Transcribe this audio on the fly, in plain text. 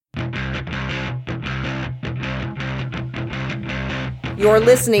You're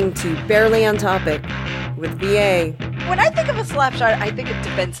listening to Barely on Topic with VA. When I think of a slap shot, I think of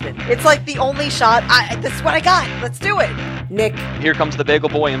defenseman. It's like the only shot. This is what I got. Let's do it. Nick. Here comes the bagel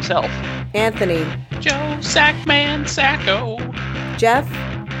boy himself. Anthony. Joe Sackman Sacco. Jeff.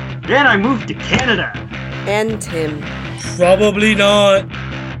 Then I moved to Canada. And Tim. Probably not.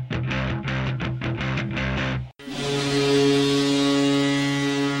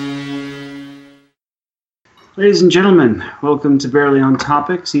 Ladies and gentlemen, welcome to Barely on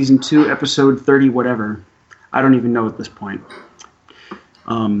Topic, Season 2, Episode 30 whatever. I don't even know at this point.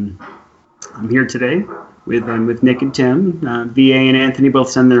 I'm here today with Nick and Tim. VA and Anthony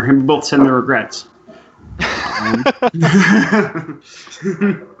both send their regrets.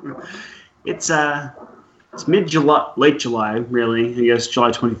 It's mid-July, late July, really. I guess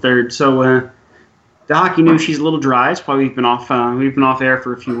July 23rd. So the hockey news, she's a little dry. It's probably we've been off air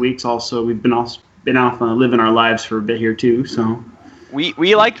for a few weeks. Also, we've been off living our lives for a bit here too. So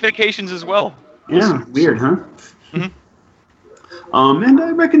we like vacations as well. Yeah, weird, huh? Mm-hmm. And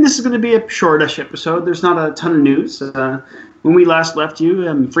I reckon this is going to be a shortish episode. There's not a ton of news. When we last left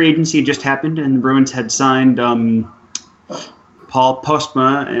you, free agency had just happened, and the Bruins had signed Paul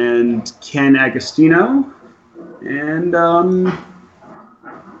Postma and Ken Agostino, and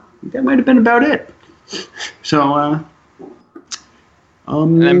that might have been about it. So,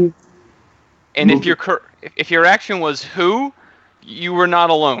 and if your action was who, you were not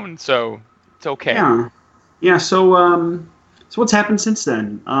alone, so it's okay. Yeah. So what's happened since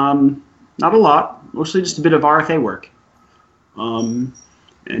then? Not a lot. Mostly just a bit of RFA work.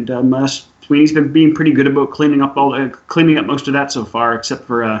 Sweeney's been being pretty good about cleaning up most of that so far, except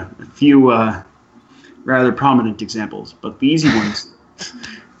for a few rather prominent examples. But the easy ones,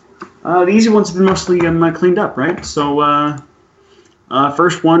 have been mostly cleaned up, right? So.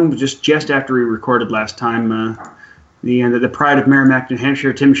 First one was just after we recorded last time. The pride of Merrimack, New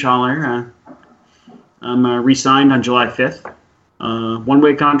Hampshire, Tim Schaller, re-signed on July 5th.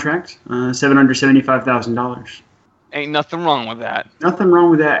 One-way contract, $775,000. Ain't nothing wrong with that. Nothing wrong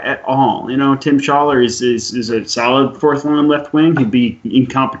with that at all. You know, Tim Schaller is a solid fourth-line left wing. He'd be in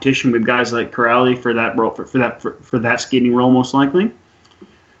competition with guys like Corrali for that role, for that skating role, most likely.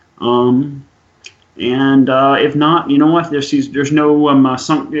 And if not, you know what? There's no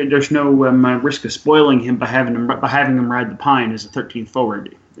risk of spoiling him by having him ride the pine as a 13th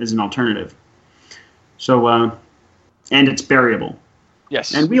forward as an alternative. So, and it's variable.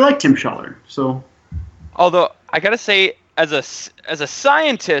 Yes. And we like Tim Schaller. So, although I gotta say, as a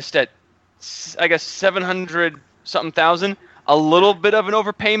scientist at I guess 700-something thousand, a little bit of an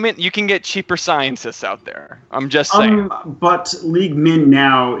overpayment. You can get cheaper scientists out there. I'm just saying. But League Min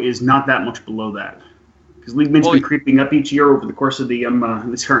now is not that much below that. Because League Min's been creeping up each year over the course of the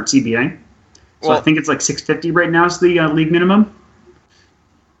this current CBA. So I think it's like $650 right now is the league minimum.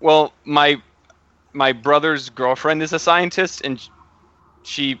 Well, my brother's girlfriend is a scientist, and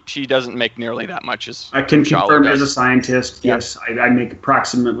she doesn't make nearly that much as I can confirm as a scientist, yes, I make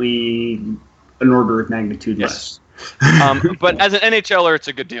approximately an order of magnitude less. But as an NHLer, it's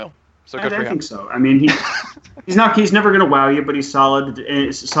a good deal. So good for him. I think so. I mean, he's never going to wow you, but he's solid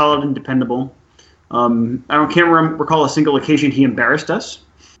and dependable. I can't recall a single occasion he embarrassed us,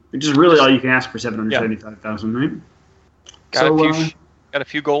 which is really all you can ask for $775,000, right? Got a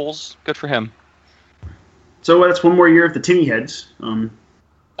few goals. Good for him. So that's one more year at the Tinny Heads.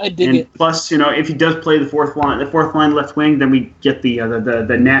 I dig it. Plus, if he does play the fourth line left wing, then we get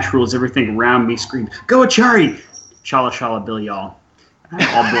the Nash rules everything around me scream, "Go Achari!" Shala Billy y'all.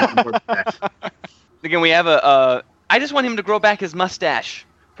 I'll be on board with that. Again, we have I just want him to grow back his mustache.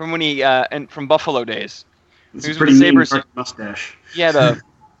 From when from Buffalo days. It's a pretty mean mustache. He had a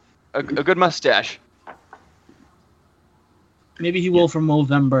good mustache. Maybe he will from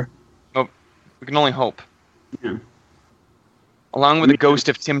Movember. Oh, we can only hope. Yeah. Along with the ghost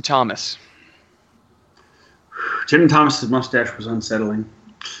of Tim Thomas. Tim Thomas's mustache was unsettling.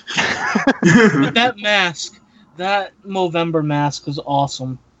 But that mask, that Movember mask was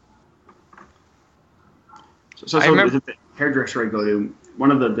awesome. So I remember the hairdresser I go to. One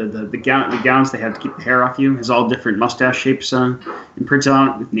of the gowns they have to keep the hair off you has all different mustache shapes imprinted on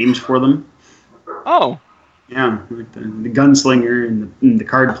it with names for them. Oh. Yeah, like the gunslinger and the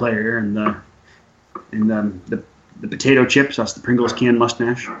card player and the potato chips. That's the Pringles can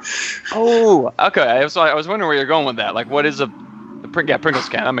mustache. Oh, okay. I was wondering where you're going with that. Like, what is Pringles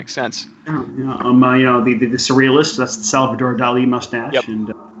can? That makes sense. Yeah. The surrealist. That's the Salvador Dali mustache. Yep.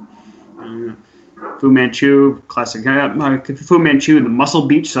 And Fu Manchu, classic. Fu Manchu, the Muscle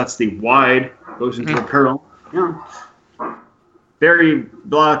Beach, so that's the wide, goes into a curl. Yeah.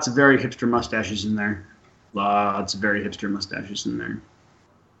 Lots of very hipster mustaches in there. Lots of very hipster mustaches in there.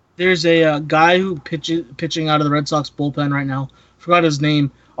 There's a guy who pitching out of the Red Sox bullpen right now. Forgot his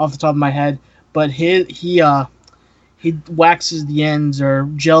name off the top of my head, but he waxes the ends or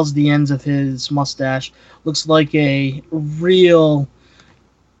gels the ends of his mustache. Looks like a real,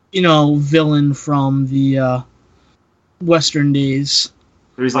 villain from the Western days.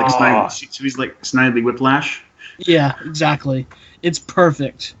 So he's like Snidely Whiplash. Yeah, exactly. It's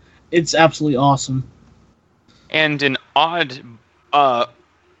perfect. It's absolutely awesome. And an odd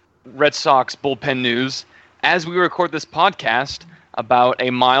Red Sox bullpen news, as we record this podcast, about a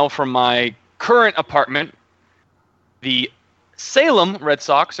mile from my current apartment, the Salem Red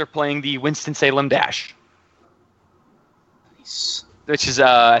Sox are playing the Winston-Salem Dash. Nice. Which is,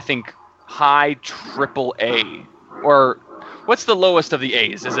 I think, high triple A. Or what's the lowest of the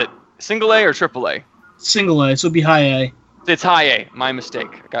A's? Is it single A or triple A? Single A, so it'd be high A. It's high A. My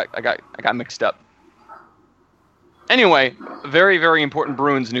mistake. I got mixed up. Anyway, very, very important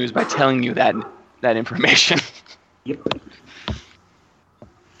Bruins news by telling you that information. Yep.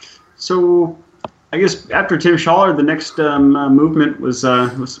 So, I guess after Tim Schaller, the next movement was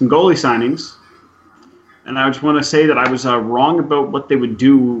some goalie signings. And I just want to say that I was wrong about what they would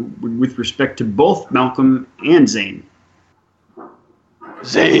do with respect to both Malcolm and Zane.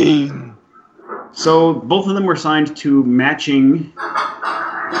 Zane! So, both of them were signed to matching...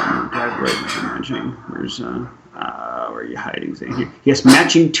 where are you hiding, Zane? Here. Yes,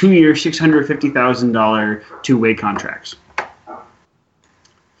 matching 2-year, $650,000 two-way contracts.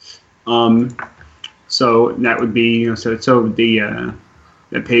 So that would be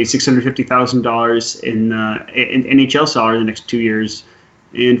that pays $650,000 in NHL salary the next 2 years,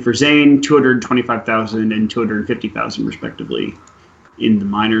 and for Zane $225,000 and $250,000 respectively in the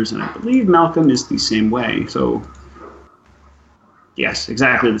minors, and I believe Malcolm is the same way. So yes,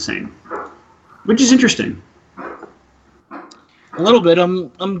 exactly the same, which is interesting. A little bit.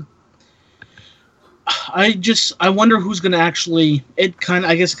 I wonder who's going to actually.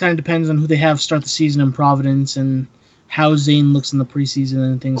 I guess it kind of depends on who they have start the season in Providence and how Zane looks in the preseason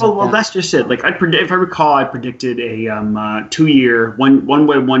and things like that. Well, that's just it. Like if I recall, I predicted a 2-year, one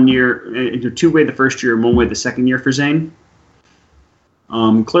way 1 year, 2-way the first year, and 1-way the second year for Zane.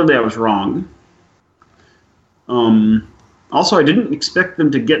 Clearly, I was wrong. Also, I didn't expect them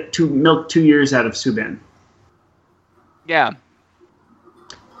to get milk 2 years out of Subban. Yeah.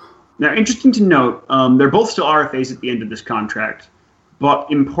 Now, interesting to note, they're both still RFAs at the end of this contract, but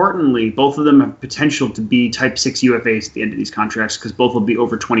importantly, both of them have potential to be Type 6 UFAs at the end of these contracts because both will be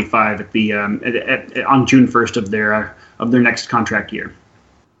over 25 at the on June 1st of their next contract year.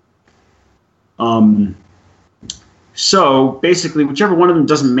 So basically, whichever one of them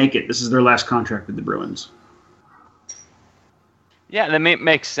doesn't make it, this is their last contract with the Bruins. Yeah, that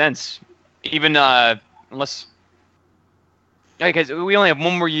makes sense. Even unless. Because we only have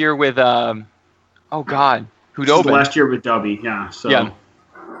one more year with, Hudobin. This is the last year with Dobby, yeah. So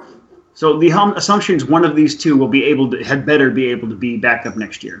the assumption is one of these two had better be able to be back up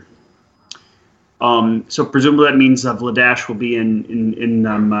next year. So presumably that means Vladash will be in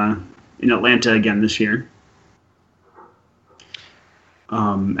Atlanta again this year.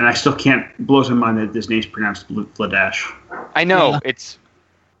 And I still can't blow my mind that this name's pronounced Vladash. I know it's.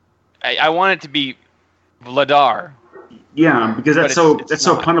 I want it to be Vladar. Yeah, because that's so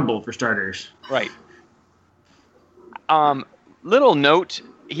punnable for starters. Right. Little note: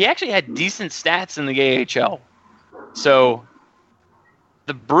 he actually had decent stats in the AHL, so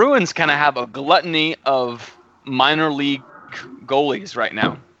the Bruins kind of have a gluttony of minor league goalies right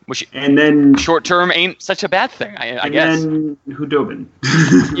now, which and then short term ain't such a bad thing, I guess. And then Hudobin.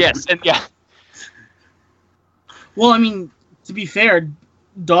 Yes, and yeah. Well, I mean, to be fair,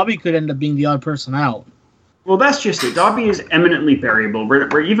 Dobby could end up being the odd person out. Well, that's just it. Dobby is eminently variable.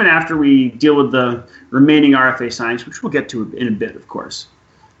 We're even after we deal with the remaining RFA signings, which we'll get to in a bit, of course.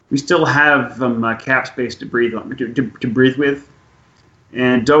 We still have cap space to breathe on, to breathe with.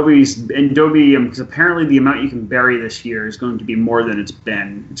 And Dobby, because apparently the amount you can bury this year is going to be more than it's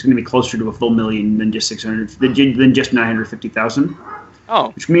been. It's going to be closer to a full million than just $950,000. Oh,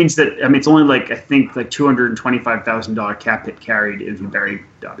 which means that it's only $225,000 cap hit carried if you bury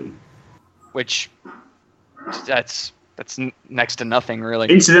Dobby. Which. That's next to nothing, really.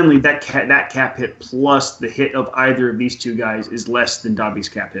 Incidentally, that cap hit plus the hit of either of these two guys is less than Dobby's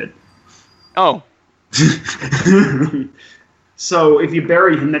cap hit. Oh. So if you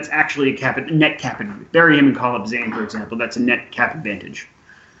bury him, that's actually a net cap advantage. Bury him and call up Zane, for example, that's a net cap advantage.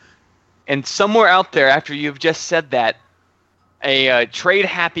 And somewhere out there, after you've just said that, a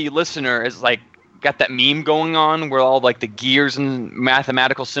trade-happy listener is got that meme going on where all the gears and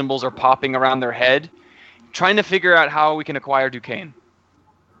mathematical symbols are popping around their head. trying to figure out how we can acquire Duquesne.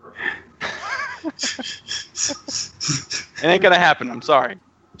 It ain't gonna happen. I'm sorry.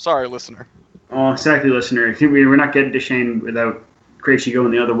 Sorry, listener. Oh, exactly, listener. We're not getting Duchesne without Krejci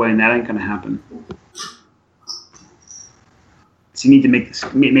going the other way, and that ain't gonna happen. So you need to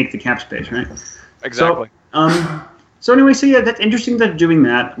make the cap space, right? Exactly. So anyway, that's interesting that doing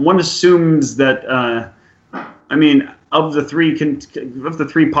that. One assumes that, of the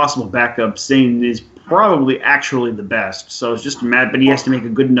three possible backups, Zane is probably actually the best. So it's just mad, but he has to make a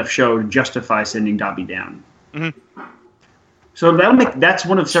good enough show to justify sending Dobby down. Mm-hmm. So that's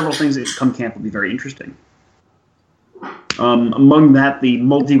one of several things that come camp will be very interesting. Among that, the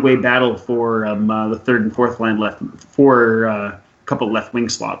multi-way battle for the third and fourth line left for a couple left wing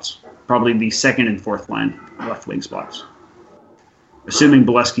slots. Probably the second and fourth line left wing spots. Assuming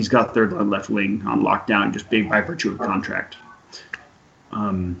Bolesky's got third line left wing on lockdown, just by virtue of contract.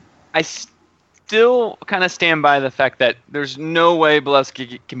 I still kind of stand by the fact that there's no way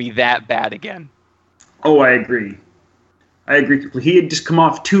Bolesky can be that bad again. Oh, I agree. Completely. He had just come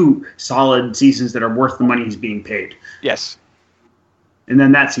off 2 solid seasons that are worth the money he's being paid. Yes. And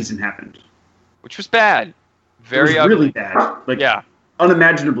then that season happened. Which was bad. Very ugly. Really bad.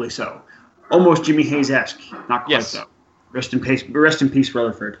 Unimaginably so. Almost Jimmy Hayes-esque. Not quite so. Rest in peace,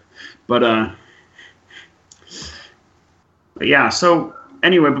 Rutherford. But yeah, so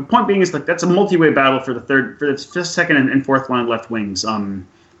anyway, but point being is that's a multi-way battle for the second and fourth line left wings.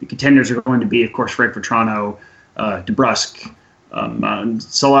 The contenders are going to be, of course, Frank Vetrano, DeBrusk,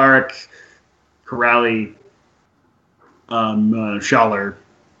 Solaric, Corrali, Schaller.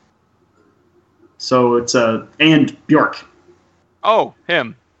 So it's and Bjork. Oh,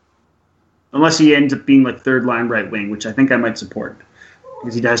 him. Unless he ends up being like third line right wing, which I think I might support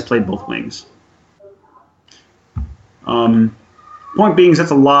because he has played both wings. Point being is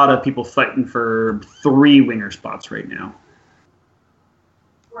that's a lot of people fighting for 3 winger spots right now.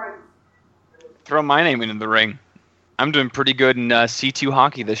 Throw my name into the ring. I'm doing pretty good in C2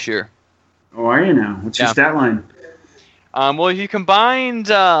 hockey this year. Oh, are you now? What's your stat line? Well, if you combined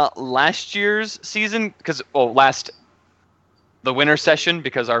last year's season, the winter session,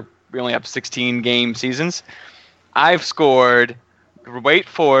 because we only have 16 game seasons, I've scored, wait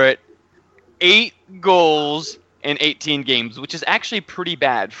for it, 8 goals in 18 games, which is actually pretty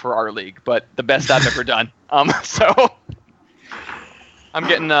bad for our league, but the best I've ever done. So I'm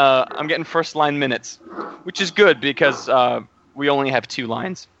getting first line minutes, which is good because we only have 2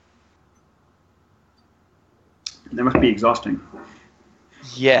 lines. That must be exhausting.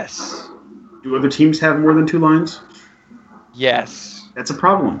 Yes. Do other teams have more than 2 lines? Yes. That's a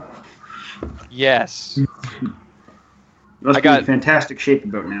problem. Yes. Must be in fantastic shape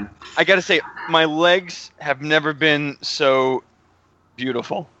about now. I gotta say, my legs have never been so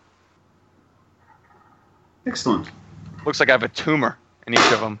beautiful. Excellent. Looks like I have a tumor in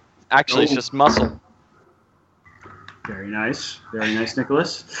each of them. Actually, It's just muscle. Very nice. Very nice,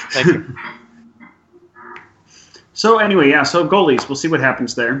 Nicholas. Thank you. So anyway, so goalies. We'll see what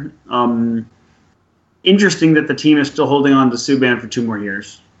happens there. Interesting that the team is still holding on to Subban for 2 more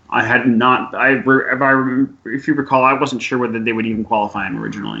years. I had not. If you recall, I wasn't sure whether they would even qualify him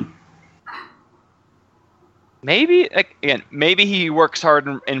originally. Maybe he works hard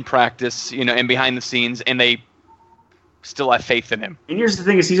in practice, and behind the scenes, and they still have faith in him. And here's the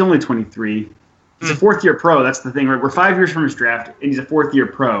thing: is he's only 23. He's a 4th-year pro. That's the thing, right? We're 5 years from his draft, and he's a 4th-year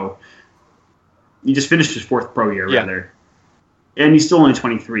pro. He just finished his 4th pro year, rather, and he's still only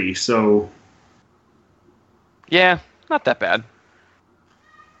 23. So, yeah, not that bad.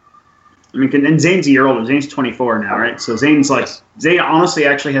 I mean, and Zane's a year older. Zane's 24 now, right? So Zane's Zane honestly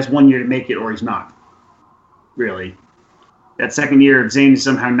actually has 1 year to make it, or he's not. Really, that second year, if Zane is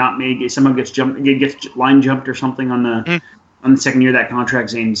somehow not made, someone gets line jumped or something on the second year of that contract,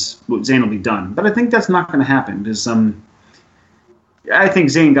 Zane will be done. But I think that's not going to happen because I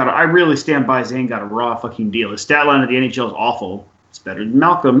think I really stand by Zane got a raw fucking deal. His stat line of the NHL is awful. It's better than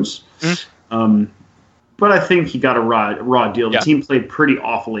Malcolm's. But I think he got a raw deal. The team played pretty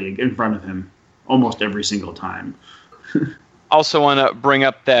awfully in front of him almost every single time. Also want to bring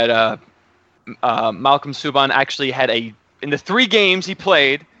up that Malcolm Subban actually had in the 3 games he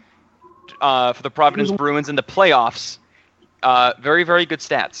played for the Providence Bruins in the playoffs, very, very good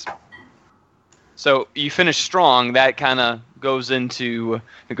stats. So you finish strong, that kind of goes into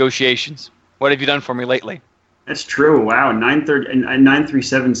negotiations. What have you done for me lately? That's true. Wow,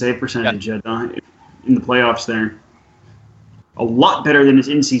 937 save percentage in the playoffs there. A lot better than his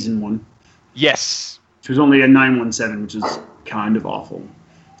in-season one. Yes. Which was only a 917, which is kind of awful.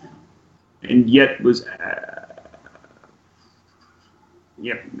 And yet was... that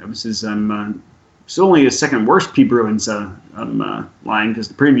was his It's only the second worst P. Bruins line because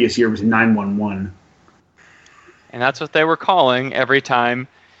the previous year was 9-1-1. And that's what they were calling every time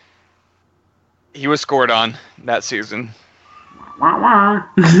he was scored on that season. Wah, wah.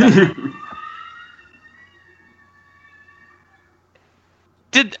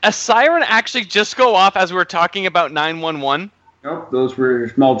 Did a siren actually just go off as we were talking about 911? Nope, those were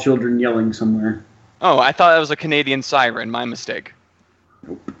small children yelling somewhere. Oh, I thought that was a Canadian siren. My mistake.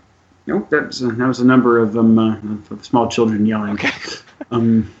 Nope, that was a number of of small children yelling. Okay.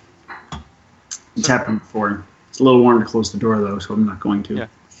 It's happened before. It's a little warm to close the door though, so I'm not going to. Yeah.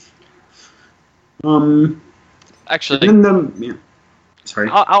 Actually, sorry.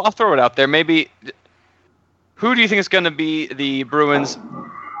 I'll throw it out there. Maybe, who do you think is going to be the Bruins'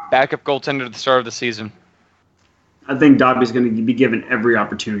 backup goaltender at the start of the season? I think Dobby's going to be given every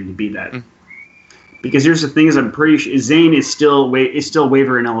opportunity to be that. Because here's the thing: is I'm pretty sure Zane is still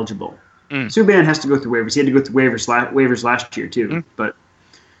waiver ineligible. Subban has to go through waivers. He had to go through waivers last year too, but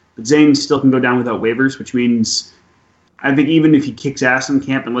Zane still can go down without waivers, which means I think even if he kicks ass in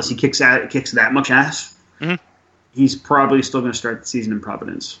camp, unless he kicks that much ass, he's probably still going to start the season in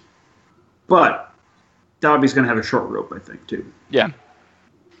Providence. But Dobby's going to have a short rope, I think, too. Yeah.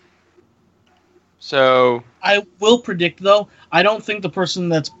 So I will predict, though, I don't think the person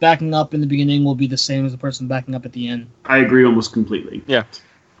that's backing up in the beginning will be the same as the person backing up at the end. I agree almost completely. Yeah.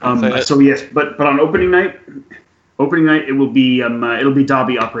 So yes, but on opening night, it will be it'll be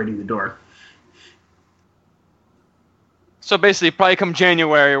Dobby operating the door. So basically, probably come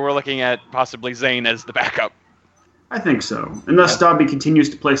January, we're looking at possibly Zane as the backup. I think so, unless Dobby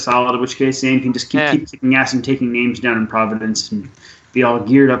continues to play solid, in which case Zane can just keep kicking ass and taking names down in Providence and be all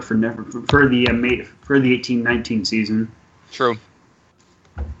geared up for the 18-19 season. True.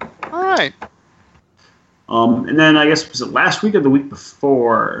 All right. And then I guess, was it last week or the week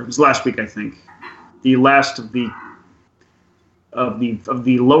before? It was last week, I think. The last of the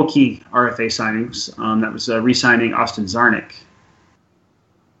low-key RFA signings that was re-signing Austin Czarnik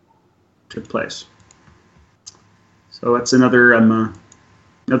took place. So that's another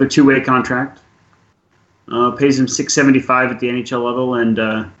two-way contract. Pays him $675 at the NHL level and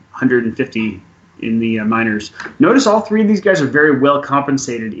 $150 in the minors. Notice all three of these guys are very well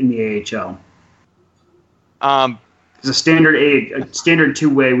compensated in the AHL. Because a standard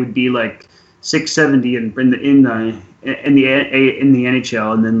two-way would be like $670 in the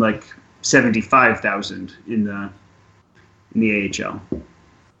NHL, and then like $75,000 in the AHL.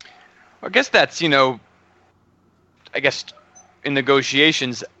 I guess that's in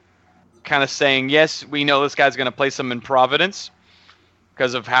negotiations, kind of saying yes, we know this guy's going to play some in Providence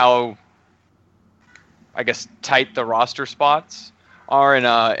because of how I guess tight the roster spots are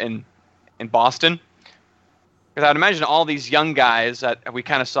in Boston. Because I'd imagine all these young guys that we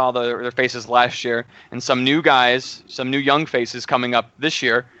kind of saw their faces last year, and some new guys, some new young faces coming up this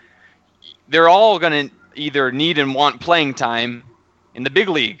year, they're all going to either need and want playing time in the big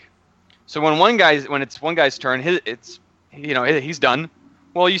league. So when it's one guy's turn, he's done.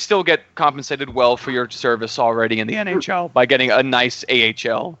 Well, you still get compensated well for your service already in the NHL by getting a nice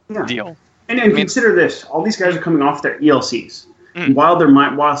AHL deal. And consider this: all these guys are coming off their ELCs.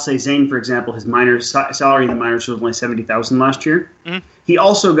 While say Zane, for example, his salary in the minors was only $70,000 last year. He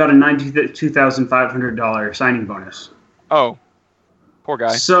also got a $92,500 signing bonus. Oh, poor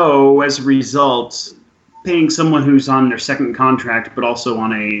guy. So as a result, paying someone who's on their second contract, but also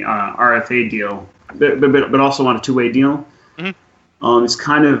on a RFA deal, but also on a two-way deal, is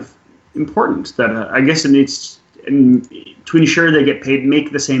kind of important. That I guess it needs to ensure they get paid,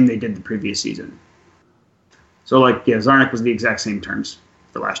 make the same they did the previous season. So, Czarnik was the exact same terms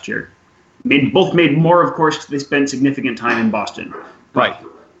for last year. Both made more, of course, because they spent significant time in Boston. Right.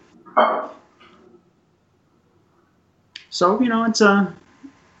 So, it's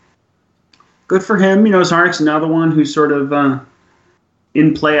good for him. Czarnik's another one who's sort of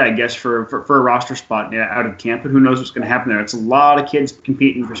in play, I guess, for a roster spot out of camp. But who knows what's going to happen there. It's a lot of kids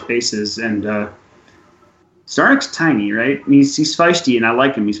competing for spaces. And Czarnik's tiny, right? He's feisty, and I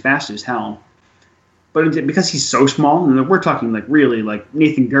like him. He's fast as hell. But because he's so small, and we're talking really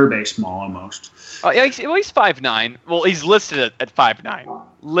Nathan Gerbe small almost. He's 5'9". Well, he's listed at 5'9".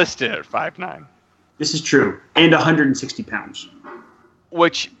 Listed at 5'9". This is true. And 160 pounds.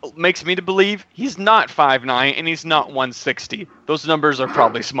 Which makes me to believe he's not 5'9", and he's not 160. Those numbers are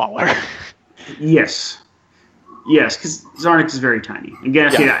probably smaller. Yes, because Czarnik is very tiny.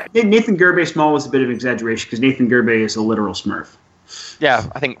 Again, Nathan Gerbe small was a bit of an exaggeration because Nathan Gerbe is a literal Smurf. Yeah,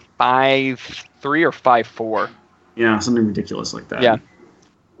 I think 5'3" or 5'4". Yeah, something ridiculous like that. Yeah.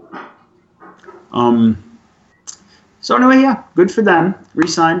 So anyway, yeah, good for them.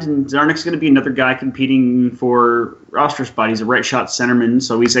 Re-signed, and Zarnik's going to be another guy competing for roster spot. He's a right shot centerman,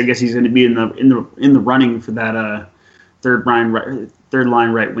 so I guess he's going to be in the running for that third line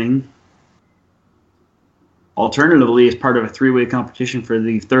right wing. Alternatively, as part of a three-way competition for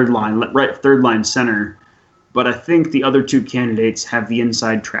the third line center, but I think the other two candidates have the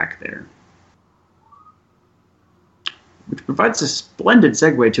inside track there, which provides a splendid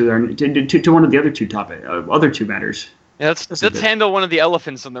segue to one of the other two matters. Yeah, let's handle one of the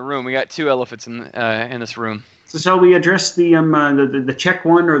elephants in the room. We got two elephants in this room. So shall we address the Czech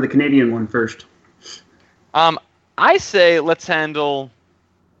one or the Canadian one first? I say let's handle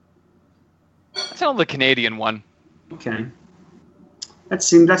the Canadian one. Okay, that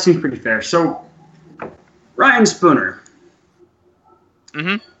seems pretty fair. So, Ryan Spooner.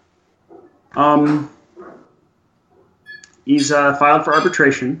 Mm-hmm. He's filed for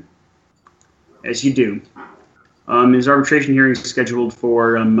arbitration, as you do. His arbitration hearing is scheduled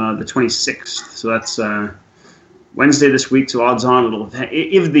for the 26th, so that's Wednesday this week. So odds on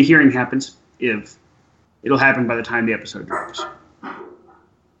if the hearing happens, it'll happen by the time the episode drops.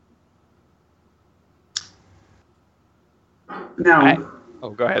 Now,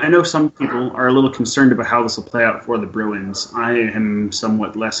 go ahead. I know some people are a little concerned about how this will play out for the Bruins. I am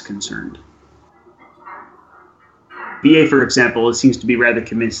somewhat less concerned. BA, for example, seems to be rather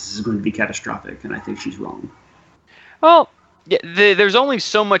convinced this is going to be catastrophic, and I think she's wrong. Well, yeah, there's only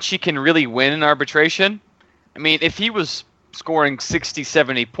so much he can really win in arbitration. I mean, if he was scoring 60,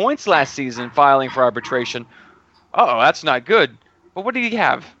 70 points last season filing for arbitration, that's not good. But what did he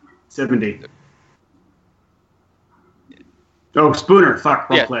have? 70. Oh, Spooner. Fuck,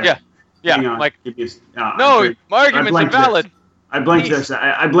 wrong player. Yeah. Hang on. Like, no, my argument's invalid. I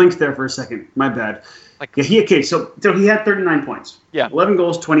blinked there for a second. My bad. So he had 39 points. Yeah. 11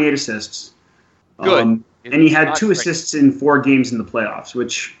 goals, 28 assists. Good. And he had 2 assists in 4 games in the playoffs,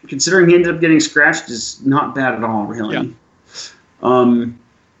 which, considering he ended up getting scratched, is not bad at all, really. Yeah. And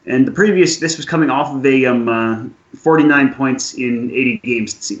this was coming off of a 49 points in 80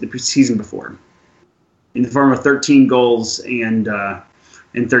 games the season before, in the form of 13 goals and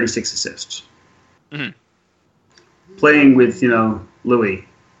 36 assists. Mm-hmm. Playing with, Louis.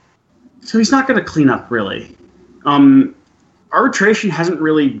 So he's not going to clean up, really. Arbitration hasn't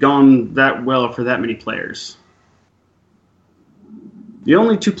really gone that well for that many players. The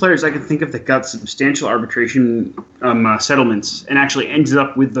only 2 players I can think of that got substantial arbitration settlements and actually ended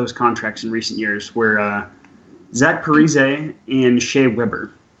up with those contracts in recent years were Zach Parise and Shea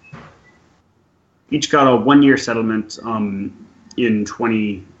Weber. Each got a 1-year settlement in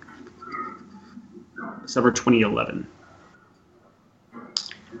December 2011.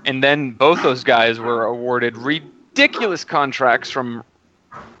 And then both those guys were awarded ridiculous contracts from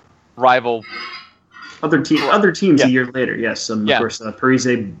rival other teams a year later. Yes, of course,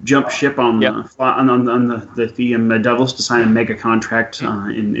 Parise jumped ship on the Devils to sign a mega contract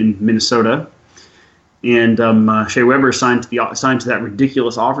in Minnesota, and Shea Weber signed to that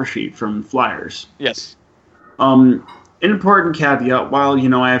ridiculous offer sheet from Flyers. Yes. An important caveat: while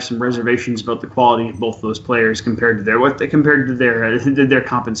I have some reservations about the quality of both those players compared to their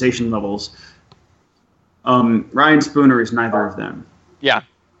compensation levels, Ryan Spooner is neither of them. Yeah.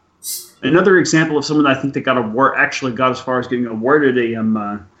 Another example of someone that I think that actually got as far as getting awarded a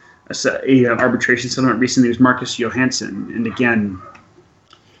arbitration settlement recently was Marcus Johansson, and again,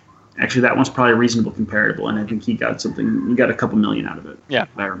 actually that one's probably a reasonable comparable, and I think he got a couple million out of it. Yeah,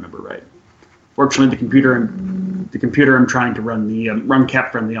 if I remember right. Fortunately, the computer I'm trying to run the run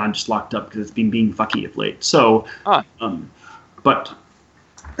cap friendly on just locked up because it's been being fucky of late. So, but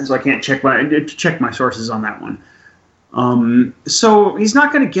so I can't check my sources on that one. So he's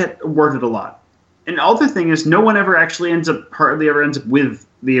not going to get awarded a lot. And the other thing is, no one ever actually hardly ever ends up with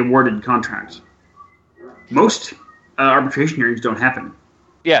the awarded contract. Most arbitration hearings don't happen.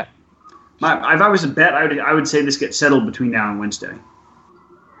 Yeah. If I was a bet, I would say this gets settled between now and Wednesday.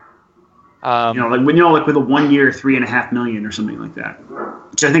 Like with a 1 year, $3.5 million or something like that,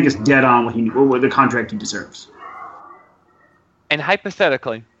 which I think is dead on what the contract he deserves. And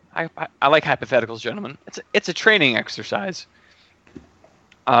hypothetically, I like hypotheticals, gentlemen. It's a training exercise.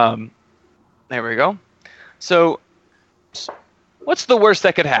 There we go. So, what's the worst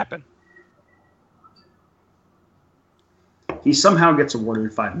that could happen? He somehow gets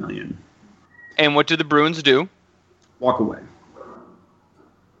awarded $5 million. And what do the Bruins do? Walk away.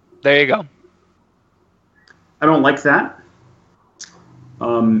 There you go. I don't like that.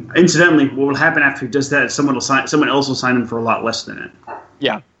 Incidentally, what will happen after he does that is someone else will sign him for a lot less than it.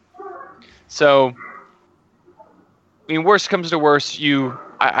 Yeah. So, I mean, worst comes to worst, you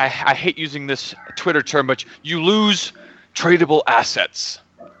I hate using this Twitter term, but you lose tradable assets.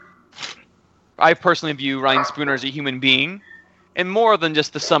 I personally view Ryan Spooner as a human being, and more than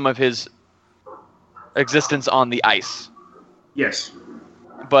just the sum of his existence on the ice. Yes.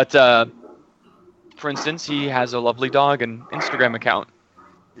 But, for instance, he has a lovely dog and Instagram account.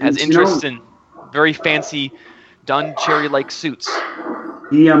 Has And, interests in very fancy Don Cherry-like suits.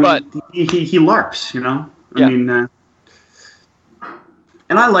 He But- he LARPs, I Yeah. mean,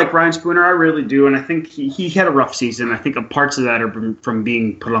 and I like Ryan Spooner, I really do, and I think he had a rough season. I think parts of that are from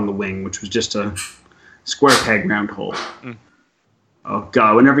being put on the wing, which was just a square peg round hole. Mm. Oh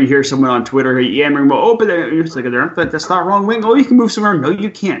God! Whenever you hear someone on Twitter yammering about, "Oh, but it's like that's not wrong wing." Oh, you can move somewhere. No,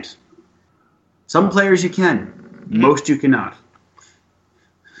 you can't. Some players you can. Most you cannot.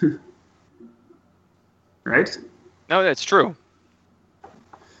 Right? No, that's true.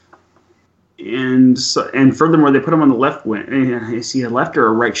 And furthermore, they put him on the left wing. Is he a left or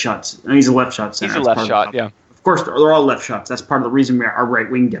a right shot? No, he's a left shot center. He's a That's left part of shot, the yeah. Of course, they're all left shots. That's part of the reason our right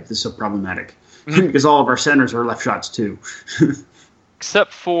wing depth is so problematic. Because all of our centers are left shots too.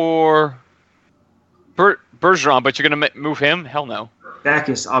 Except for Bergeron, but you're going to move him? Hell no.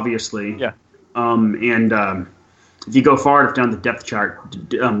 Backus, obviously. Yeah. If you go far enough down the depth chart,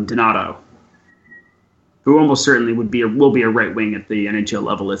 Donato, who almost certainly will be a right wing at the NHL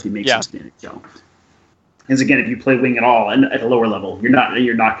level if he makes it to the NHL. Because again, if you play wing at all and at a lower level, you're not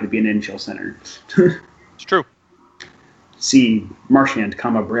going to be an NHL center. It's true. See Marchand,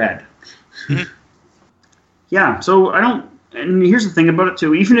 Brad. Yeah, so I don't. And here's the thing about it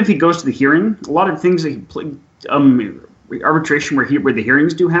too. Even if he goes to the hearing, a lot of things that he play, arbitration where the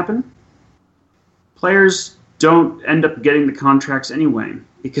hearings do happen, players don't end up getting the contracts anyway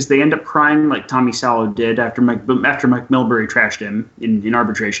because they end up crying like Tommy Salo did after Mike Milbury trashed him in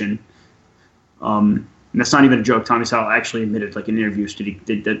arbitration. And that's not even a joke. Tommy Salo actually admitted, like in interviews,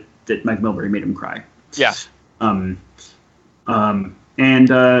 that Mike Milbury made him cry. Yeah. And I would like and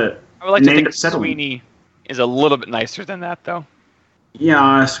to they end think up settling. Sweeney is a little bit nicer than that, though.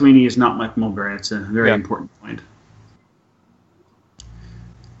 Yeah, Sweeney is not Mike Mulberry. It's a very Yeah. important point.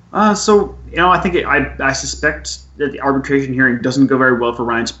 So, I suspect that the arbitration hearing doesn't go very well for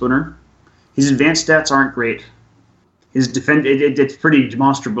Ryan Spooner. His advanced stats aren't great. His it's pretty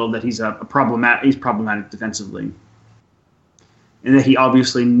demonstrable that he's problematic defensively. And that he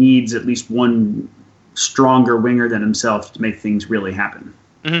obviously needs at least one stronger winger than himself to make things really happen.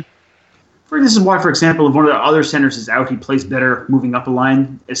 Mm-hmm. This is why, for example, if one of the other centers is out, he plays better moving up a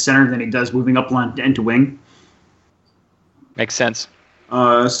line as center than he does moving up a line end to wing. Makes sense.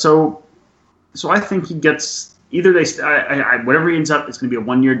 So I think he gets either whatever he ends up, it's going to be a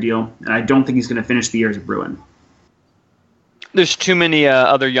 1-year deal, and I don't think he's going to finish the year as a Bruin. There's too many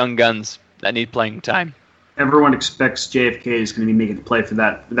other young guns that need playing time. Everyone expects JFK is going to be making the play for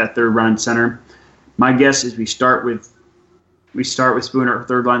that third line center. My guess is we start with Spooner at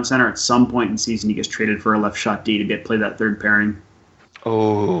third line center. At some point in the season, he gets traded for a left shot D to play that third pairing.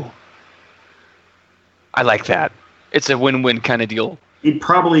 Oh, I like that. It's a win-win kind of deal. He'd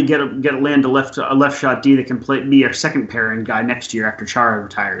probably land a left shot D that can be our second pairing guy next year after Chara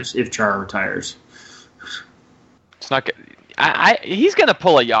retires, if Chara retires. It's not good. He's gonna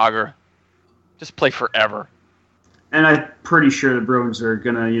pull a Yager. Just play forever. And I'm pretty sure the Bruins are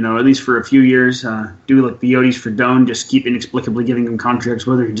gonna, at least for a few years, do like the Yodis for Doan, just keep inexplicably giving him contracts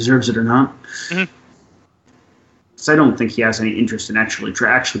whether he deserves it or not. Mm-hmm. So I don't think he has any interest in actually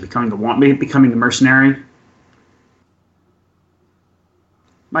becoming a mercenary.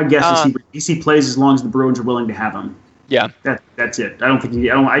 My guess is he plays as long as the Bruins are willing to have him. Yeah. That's it.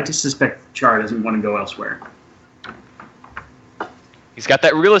 I just suspect Chara doesn't want to go elsewhere. He's got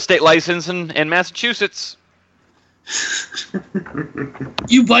that real estate license in Massachusetts.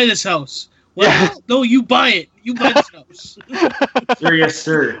 You buy this house. Well, Yeah. no, you buy it. You buy this house. Sir, yes,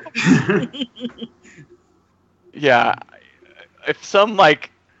 sir. Yeah.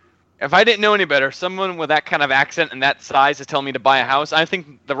 If I didn't know any better, someone with that kind of accent and that size is telling me to buy a house, I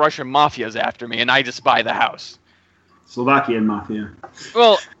think the Russian mafia is after me, and I just buy the house. Slovakian mafia.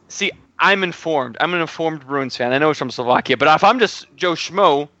 Well, see, I'm informed. I'm an informed Bruins fan. I know it's from Slovakia, but if I'm just Joe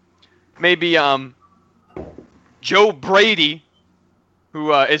Schmo, maybe Joe Brady,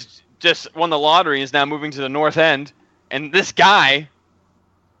 who is just won the lottery, is now moving to the North End, and this guy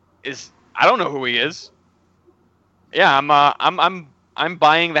I don't know who he is. Yeah, I'm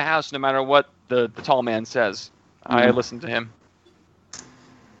buying the house no matter what the tall man says. I listen to him.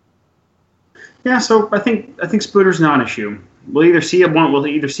 Yeah, so I think Spooner's not an issue. We'll either see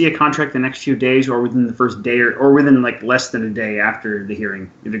a contract the next few days, or within the first day, or within like less than a day after the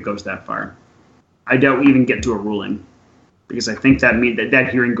hearing, if it goes that far. I doubt we even get to a ruling. because I think that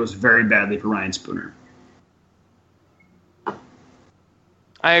hearing goes very badly for Ryan Spooner.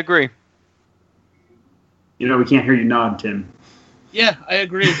 I agree. We can't hear you nod, Tim. Yeah, I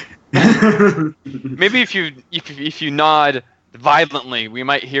agree. Maybe if you nod violently, we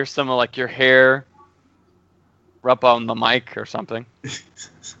might hear some of like your hair rub on the mic or something.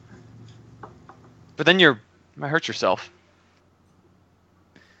 But then you might hurt yourself.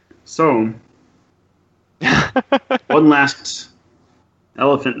 So, one last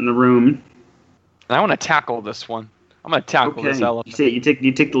elephant in the room. And I want to tackle this one. I'm going to tackle this elephant. You take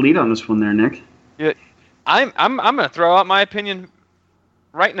the lead on this one there, Nick. Yeah, I'm going to throw out my opinion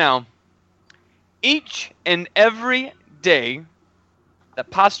right now. Each and every day that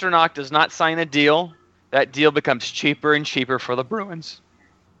Pastrnak does not sign a deal, that deal becomes cheaper and cheaper for the Bruins.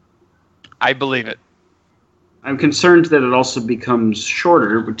 I believe it. I'm concerned that it also becomes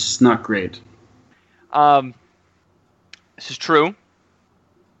shorter, which is not great. This is true.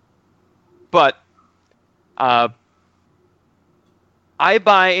 But I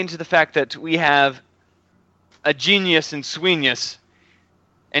buy into the fact that we have a genius in Sweeney,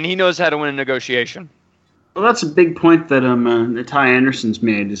 and he knows how to win a negotiation. Well, that's a big point that Ty Anderson's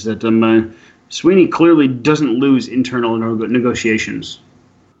made, is that Sweeney clearly doesn't lose internal negotiations.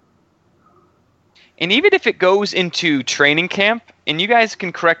 And even if it goes into training camp, and you guys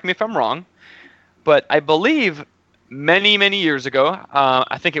can correct me if I'm wrong, but I believe many, many years ago,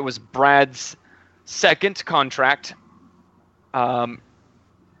 I think it was Brad's second contract,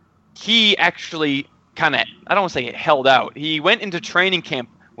 he actually kind of, I don't want to say held out. He went into training camp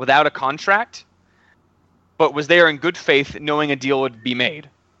without a contract, but was there in good faith knowing a deal would be made.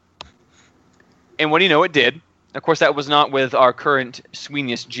 And what do you know, it did. Of course, that was not with our current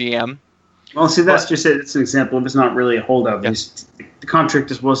Sweeney GM. Well, see, that's just it. It's an example of it's not really a holdout. Yeah. The contract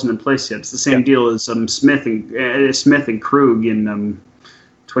just wasn't in place yet. It's the same deal as Smith and Krug in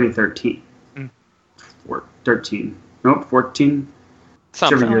 2013. Or 13. Nope, 14.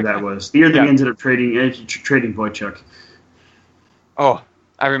 Whichever year that was. The year that we ended up trading Wojciech. Oh,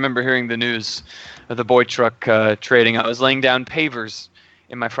 I remember hearing the news of the Wojciech trading. I was laying down pavers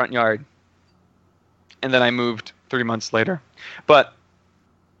in my front yard. And then I moved 3 months later. But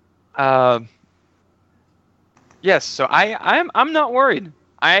yes, so I'm not worried.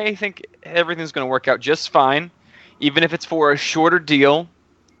 I think everything's going to work out just fine, even if it's for a shorter deal.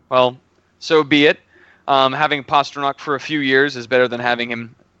 Well, so be it. Having Pastrnak for a few years is better than having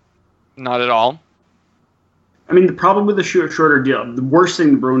him not at all. I mean, the problem with the shorter deal, the worst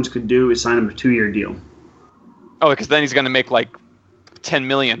thing the Bruins could do is sign him a 2-year deal. Oh, because then he's going to make like $10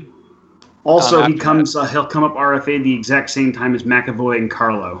 million. Also, he'll come up RFA the exact same time as McAvoy and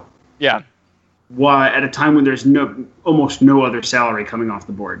Carlo. Yeah. Why? At a time when there's almost no other salary coming off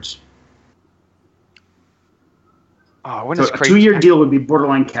the boards. Oh, so a 2-year deal would be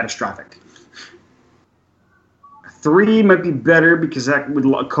borderline catastrophic. 3 might be better because that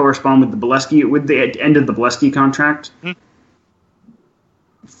would correspond with the end of the Bolesky contract.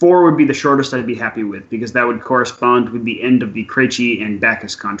 4 would be the shortest I'd be happy with because that would correspond with the end of the Krejci and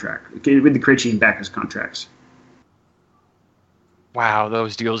Backes contract. With the Krejci and Backes contracts. Wow,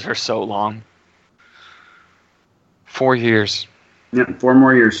 those deals are so long. 4 years. Yeah, 4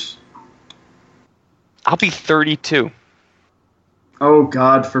 more years. I'll be 32. Oh,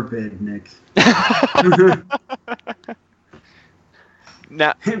 God forbid, Nick.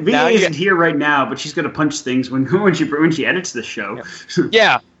 Now Via isn't here right now, but she's going to punch things when she edits the show.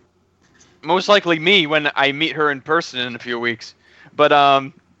 Yeah. Most likely me when I meet her in person in a few weeks. But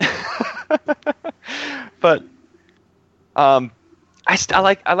I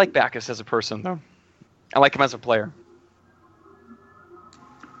like Backes as a person though. I like him as a player.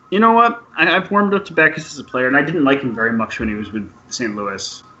 You know what? I've warmed up to Backes as a player, and I didn't like him very much when he was with St.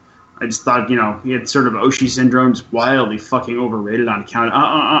 Louis. I just thought, he had sort of Oshie syndrome, just wildly fucking overrated on account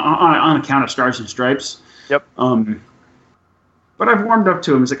of Stars and Stripes. Yep. But I've warmed up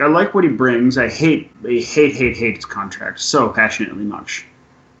to him. It's like I like what he brings. I hate his contract so passionately much.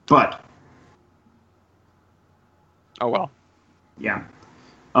 But oh well. Yeah.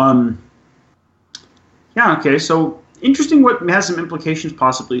 Yeah. Okay. So interesting. What has some implications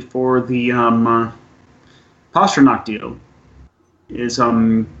possibly for the Pastrnak deal is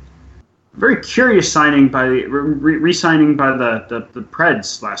very curious signing by re-signing by the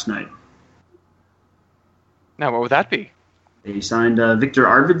Preds last night. Now, what would that be? They signed Victor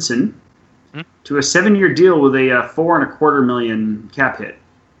Arvidsson to a 7-year deal with a $4.25 million cap hit.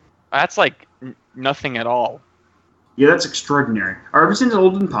 That's like nothing at all. Yeah, that's extraordinary. Arvidsson's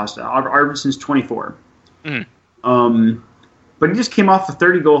older than Pasta. Arvidsson's 24. But he just came off a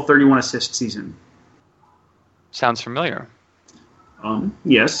 30-goal, 31-assist season. Sounds familiar.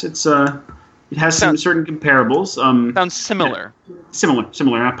 Yes, it has some certain comparables. Sounds similar. Similar.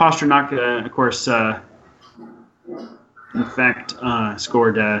 Pasternak, of course, in fact,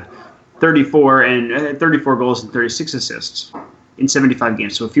 scored 34 goals and 36 assists in 75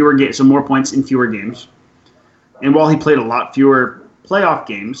 games. So so more points in fewer games. And while he played a lot fewer playoff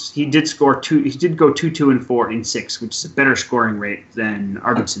games, he did go 2-2-4 in 6, which is a better scoring rate than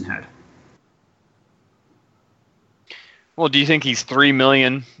Arvidsson had. Well, do you think he's $3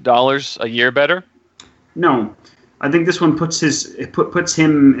 million a year better? No, I think this one puts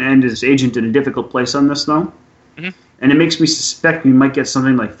him and his agent in a difficult place on this, though. Mm-hmm. And it makes me suspect we might get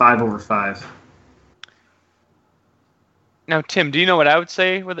something like 5 over 5. Now, Tim, do you know what I would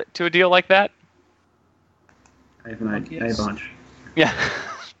say to a deal like that? I have a hunch. Yeah.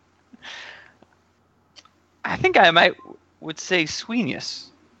 I think I would say Sweeneus.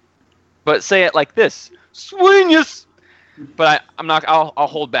 But say it like this. Sweeneus! But I'm not. I'll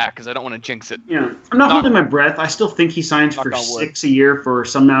hold back because I don't want to jinx it. Yeah, I'm not holding my breath. I still think he signs for 6 a year for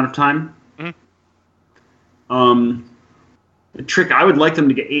some amount of time. Mm-hmm. The trick, I would like them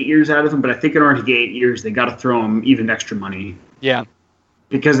to get 8 years out of him, but I think in order to get 8 years, they got to throw him even extra money. Yeah,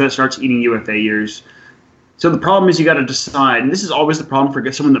 because that starts eating UFA years. So the problem is you got to decide, and this is always the problem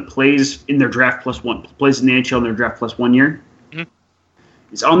for someone that plays in their draft plus one, plays in the NHL in their draft plus 1 year. Mm-hmm.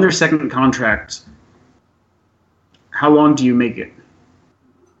 It's on their second contract. How long do you make it?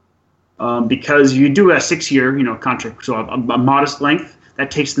 Because you do a 6-year, contract, so a modest length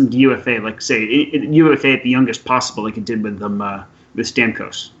that takes them to UFA, like say UFA at the youngest possible, like it did with them with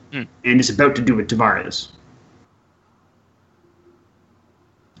Stamkos, and is about to do with Tavares.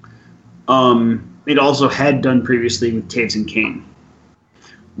 It also had done previously with Taves and Kane,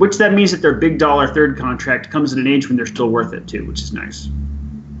 which that means that their big dollar third contract comes at an age when they're still worth it too, which is nice,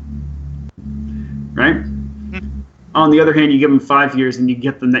 right? On the other hand, you give them 5 years, and you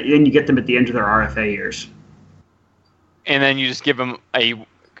get them at the end of their RFA years. And then you just give them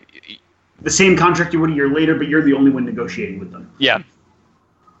the same contract you would a year later, but you're the only one negotiating with them. Yeah.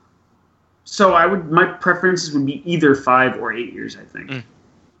 So my preferences would be either 5 or 8 years, I think.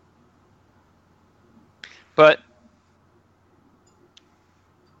 But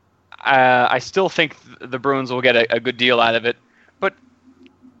I still think the Bruins will get a good deal out of it. But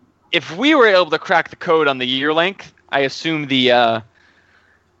if we were able to crack the code on the year length, I assume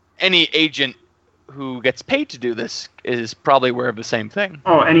any agent who gets paid to do this is probably aware of the same thing.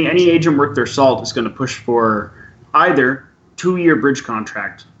 Oh, any agent worth their salt is going to push for either 2-year bridge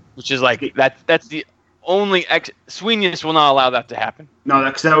contract, which is like that's the only Sweeneus will not allow that to happen. No,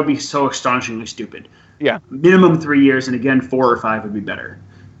 because that would be so astonishingly stupid. Yeah, minimum 3 years, and again 4 or 5 would be better.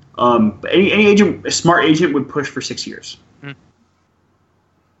 But any agent, a smart agent, would push for 6 years.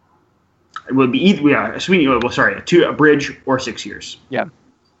 It would be either a bridge or 6 years. Yeah.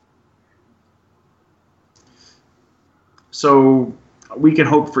 So we can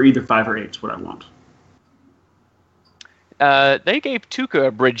hope for either 5 or 8 is what I want. They gave Tuukka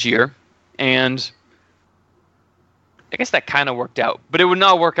a bridge year, and I guess that kind of worked out. But it would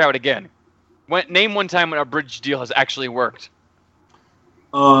not work out again. Name one time when a bridge deal has actually worked.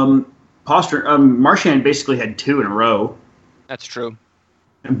 Marchand basically had 2 in a row. That's true.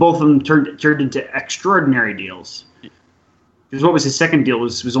 And both of them turned into extraordinary deals. Because what was his second deal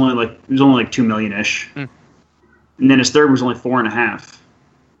was only like $2 million-ish. And then his third was only 4.5.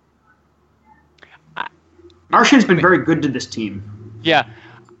 Marchand's been very good to this team. Yeah.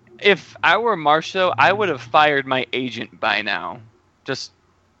 If I were Marchand, I would have fired my agent by now.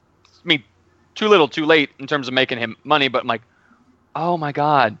 Too little, too late in terms of making him money, but I'm like, oh my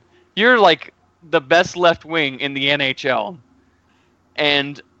God, you're like the best left wing in the NHL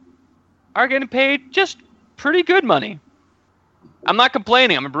and are getting paid just pretty good money. I'm not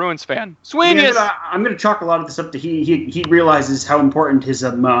complaining. I'm a Bruins fan. Sweeneus! I'm going to chalk a lot of this up to he realizes how important his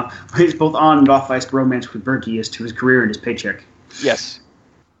both on and off ice romance with Berkey is to his career and his paycheck. Yes.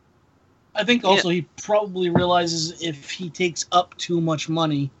 I think also he probably realizes if he takes up too much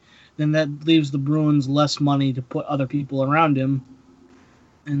money, then that leaves the Bruins less money to put other people around him.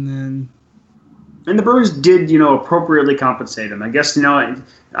 And the Bruins did, appropriately compensate him. I guess,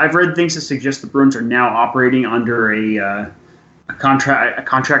 I've read things that suggest the Bruins are now operating under a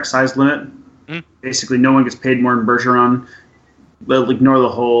contract size limit. Basically, no one gets paid more than Bergeron. They'll ignore the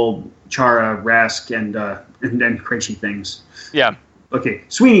whole Chara, Rask, and then Krejci things. Yeah. Okay,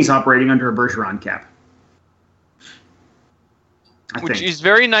 Sweeney's operating under a Bergeron cap. Which is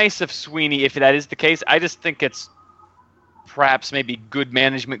very nice of Sweeney, if that is the case. I just think it's perhaps maybe good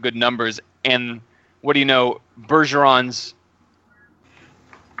management, good numbers, and what do you know, Bergeron's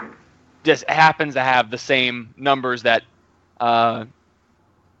just happens to have the same numbers that and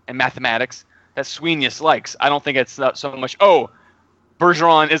mathematics that Sueñas likes. I don't think it's not so much, oh,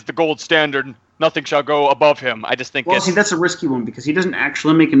 Bergeron is the gold standard, nothing shall go above him. I just think Well, see, that's a risky one because he doesn't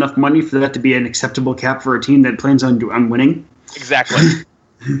actually make enough money for that to be an acceptable cap for a team that plans on winning. Exactly.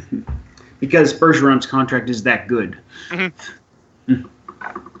 Because Bergeron's contract is that good. Mm-hmm.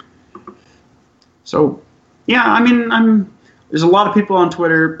 So, yeah, I mean, there's a lot of people on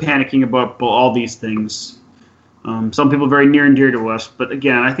Twitter panicking about all these things. Some people very near and dear to us, but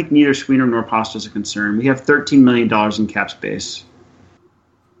again, I think neither Sweeney nor Pasta is a concern. We have $13 million in cap space.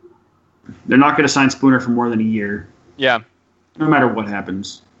 They're not going to sign Spooner for more than a year. Yeah. No matter what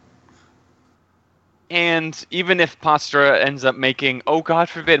happens. And even if Pasta ends up making, oh, God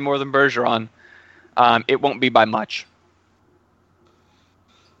forbid, more than Bergeron, it won't be by much.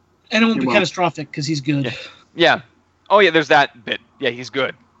 And it won't be catastrophic because he's good. Yeah. Oh, yeah, there's that bit. Yeah, he's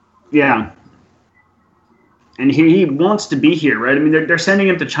good. Yeah. And he wants to be here, right? I mean, they're sending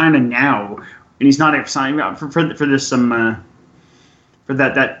him to China now, and he's not signing up for this for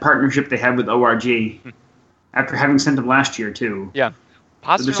that partnership they had with ORG after having sent him last year too. Yeah,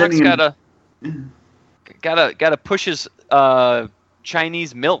 Pasternak's gotta push his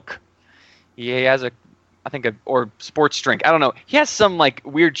Chinese milk. He has or sports drink. I don't know. He has some like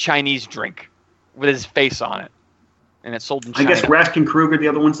weird Chinese drink with his face on it, and it's sold in China. I guess Rask and Krug are the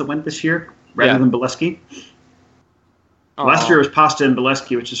other ones that went this year rather than Bolesky. Last year was Pasta and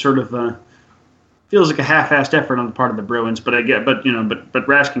Bolesky, which is sort of feels like a half-assed effort on the part of the Bruins. But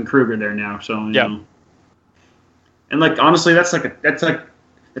Rask and Krug are there now, so you know. And like honestly, that's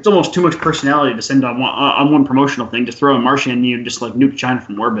almost too much personality to send on one promotional thing. Just throw a Martian and you just like nuke China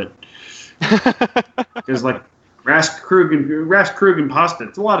from orbit. Because like Rask, Krug, and Pasta,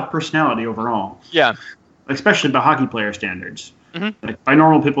 it's a lot of personality overall. Yeah, especially by hockey player standards. Mm-hmm. Like by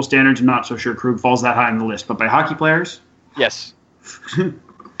normal people standards, I'm not so sure Krug falls that high on the list, but by hockey players, yes.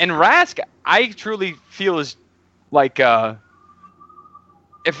 And Rask, I truly feel is like if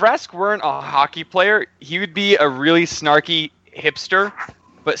Rask weren't a hockey player, he would be a really snarky hipster,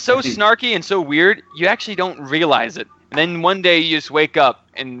 but so snarky and so weird, you actually don't realize it. And then one day you just wake up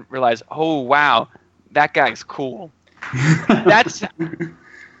and realize, oh wow, that guy's cool. That's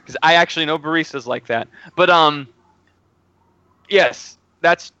because I actually know baristas like that. But yes,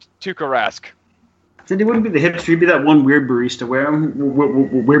 that's Tuukka Rask. So he wouldn't be the hipster. He'd be that one weird barista,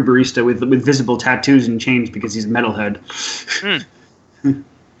 weird barista with visible tattoos and chains because he's a metalhead.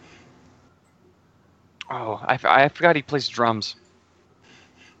 Oh, I forgot he plays drums.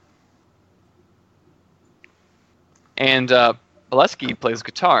 And Bolesky plays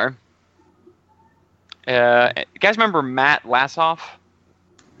guitar. You guys remember Matt Lashoff?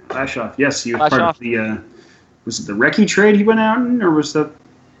 Lashoff, yes, he was part of the. Was it the Recce trade he went out in, or was that?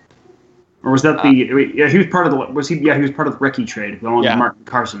 Or was that he was part of the he was part of the Recce trade along with Martin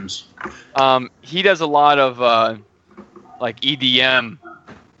Carson's. He does a lot of like EDM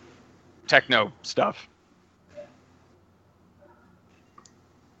techno stuff.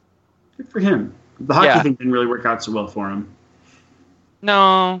 Good for him. The hockey thing didn't really work out so well for him.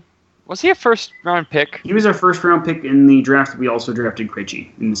 No. Was he a first round pick? He was our first round pick in the draft. We also drafted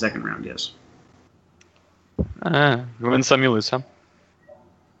Krejci in the second round, yes. You win some, you lose some.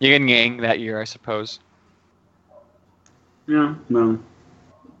 You get Yang that year, I suppose. Yeah, well.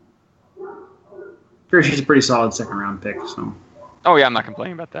 Krejci's a pretty solid second round pick, so. Oh yeah, I'm not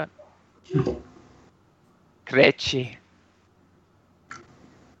complaining about that. Krejci.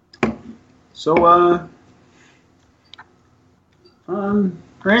 So,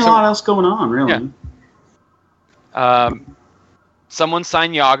 there ain't a lot else going on, really. Yeah. Someone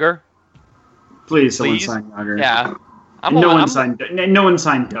sign Yager. Please, someone sign Yager. Yeah. No one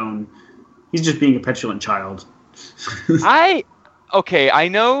signed Doan. He's just being a petulant child. I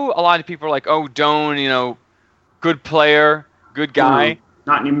know a lot of people are like, oh, Doan, good player, good guy. No,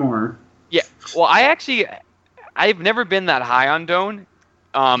 not anymore. Yeah. Well, I've never been that high on Doan.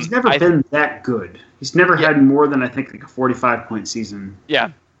 He's never been that good. He's never had more than, I think, like a 45-point season.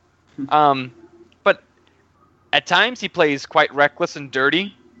 Yeah. But at times he plays quite reckless and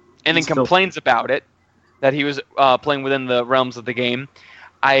dirty, and then complains about it, that he was playing within the realms of the game.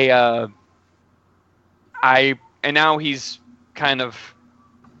 And now he's kind of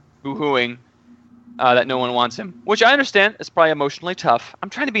boo-hooing that no one wants him, which I understand is probably emotionally tough. I'm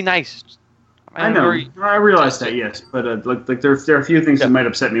trying to be nice. I know. I realize that, yes, but there are a few things that might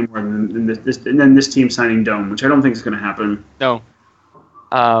upset me more than this team signing Doan, which I don't think is going to happen. No.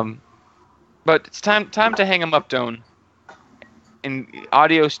 But it's time to hang him up, Doan. And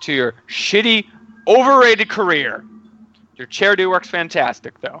adios to your shitty, overrated career. Your chair do works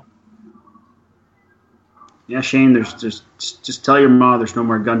fantastic, though. Yeah, Shane. There's just tell your ma there's no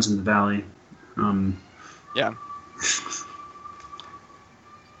more guns in the valley. Yeah.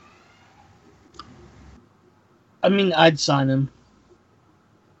 I mean, I'd sign him.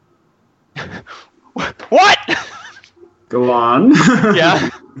 What? Go on. Yeah.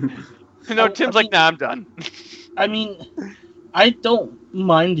 No, Tim's like, nah, I'm done. I mean, I don't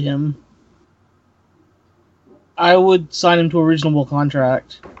mind him. I would sign him to a reasonable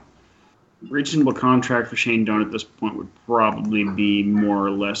contract. Reasonable contract for Shane Doan at this point would probably be more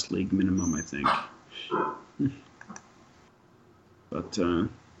or less league minimum, I think. But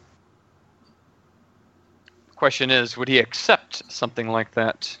Question is, would he accept something like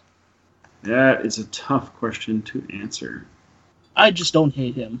that? that is a tough question to answer. I just don't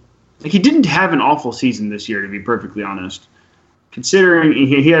hate him. Like, he didn't have an awful season this year, to be perfectly honest. Considering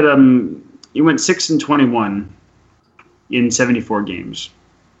he had he went 6-21 in 74 games.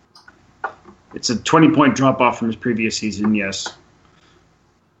 It's a 20-point drop off from his previous season, yes.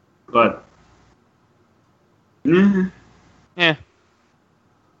 But Yeah.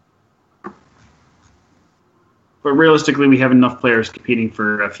 But realistically, we have enough players competing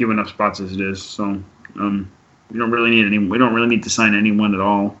for a few enough spots as it is. So we don't really need to sign anyone at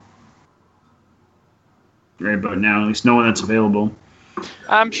all right about now. At least no one that's available.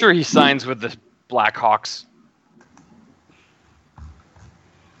 I'm sure he signs with the Blackhawks.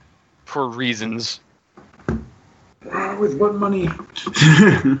 For reasons. With what money?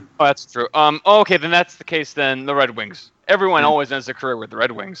 Oh, that's true. Okay, then that's the case then. The Red Wings. Everyone always ends their career with the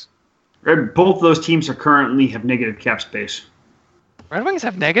Red Wings. Both of those teams currently have negative cap space. Red Wings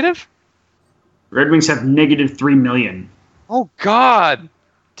have negative? Red Wings have negative $3 million. Oh, God.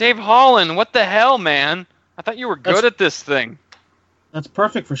 Dave Holland, what the hell, man? I thought you were good at this thing. That's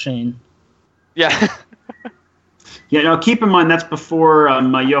perfect for Shane. Yeah. Yeah, now keep in mind that's before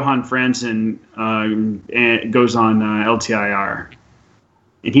Johan Franzen goes on LTIR.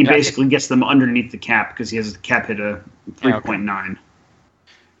 And he basically gets them underneath the cap because he has a cap hit of 3.9.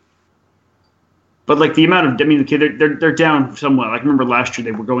 But like the amount of, I mean, okay, they're down somewhat. Like, I remember last year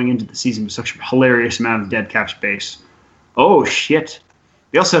they were going into the season with such a hilarious amount of dead cap space. Oh shit!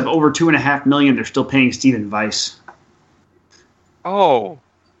 They also have over $2.5 million. They're still paying Steven Weiss. Oh.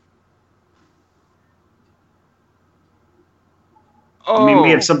 I mean, we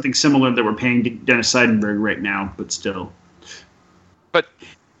have something similar that we're paying Dennis Seidenberg right now, but still. But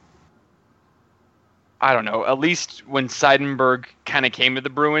I don't know. At least when Seidenberg kind of came to the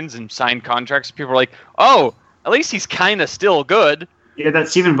Bruins and signed contracts, people were like, "Oh, at least he's kind of still good." Yeah, that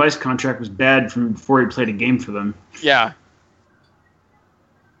Steven Weiss contract was bad from before he played a game for them. Yeah.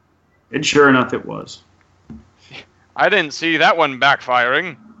 And sure enough, it was. I didn't see that one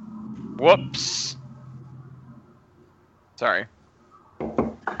backfiring. Whoops. Sorry.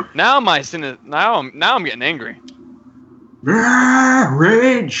 Now my sin is now I'm getting angry.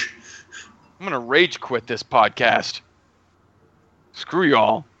 Rage. I'm gonna rage quit this podcast. Screw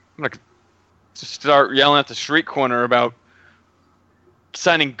y'all. I'm gonna just start yelling at the street corner about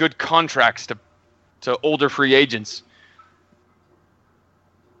signing good contracts to older free agents.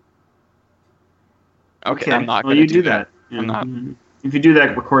 Okay, I'm not. Well, you do that. Yeah. I'm not. If you do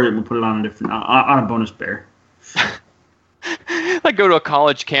that, record it and we'll put it on a different on a bonus bear. Like go to a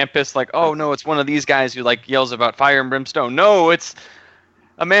college campus, like, oh no, it's one of these guys who like yells about fire and brimstone. No, it's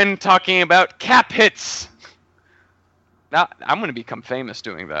a man talking about cap hits. Now I'm going to become famous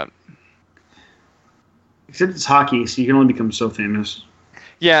doing that. Except it's hockey, so you can only become so famous.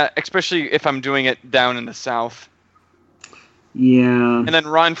 Yeah, especially if I'm doing it down in the South. Yeah. And then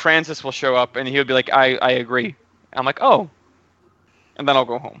Ron Francis will show up and he'll be like, I agree. I'm like, oh. And then I'll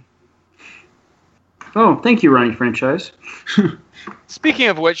go home. Oh, thank you, Ronnie Franchise. Speaking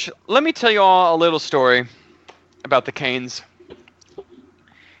of which, let me tell you all a little story about the Canes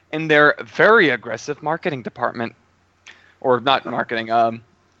and their very aggressive marketing department. Or not marketing,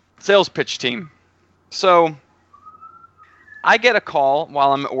 sales pitch team. So, I get a call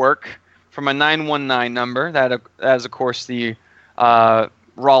while I'm at work from a 919 number that is, of course, the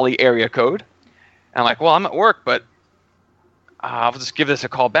Raleigh area code. And I'm like, well, I'm at work, but I'll just give this a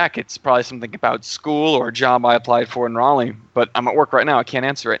call back. It's probably something about school or a job I applied for in Raleigh, but I'm at work right now. I can't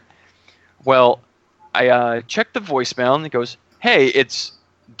answer it. Well, I checked the voicemail, and it goes, hey, it's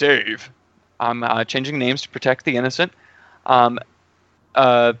Dave. I'm changing names to protect the innocent. Got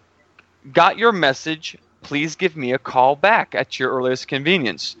your message. Please give me a call back at your earliest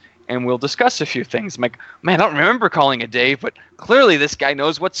convenience, and we'll discuss a few things. I'm like, man, I don't remember calling a Dave, but clearly this guy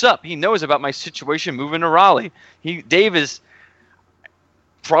knows what's up. He knows about my situation moving to Raleigh. Dave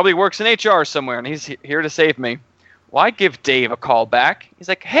probably works in HR somewhere, and he's here to save me. Well, I give Dave a call back. He's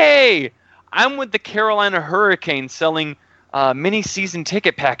like, hey, I'm with the Carolina Hurricanes selling mini season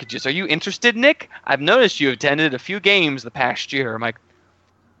ticket packages. Are you interested, Nick? I've noticed you attended a few games the past year. I'm like,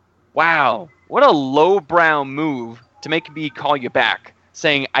 wow, what a lowbrow move to make me call you back,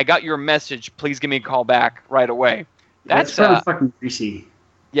 saying, I got your message, please give me a call back right away. That's really fucking greasy.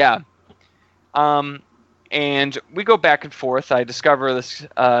 Yeah. And we go back and forth. I discover this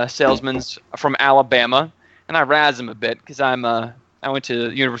salesman's from Alabama, and I razz him a bit because I went to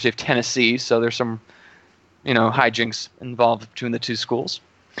the University of Tennessee, so there's some, hijinks involved between the two schools.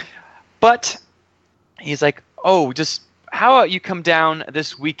 But he's like, oh, just how about you come down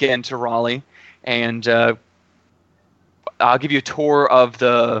this weekend to Raleigh, and I'll give you a tour of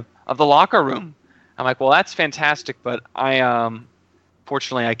the locker room. I'm like, well, that's fantastic, but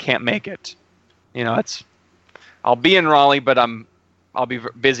fortunately I can't make it. I'll be in Raleigh, but I'll be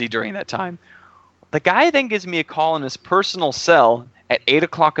busy during that time. The guy then gives me a call in his personal cell at 8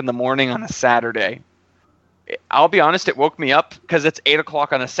 o'clock in the morning on a Saturday. I'll be honest, it woke me up because it's 8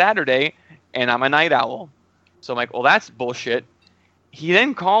 o'clock on a Saturday, and I'm a night owl. So I'm like, well, that's bullshit. He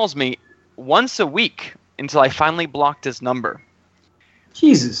then calls me once a week until I finally blocked his number.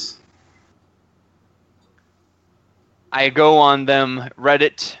 Jesus. I go on them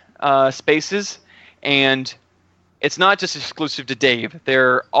Reddit spaces, and it's not just exclusive to Dave.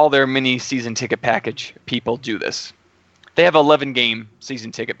 All their mini season ticket package people do this. They have 11-game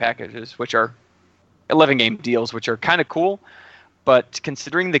season ticket packages, which are 11-game deals, which are kind of cool. But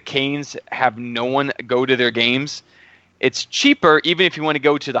considering the Canes have no one go to their games, it's cheaper even if you want to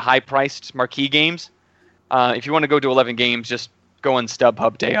go to the high-priced marquee games. If you want to go to 11 games, just go on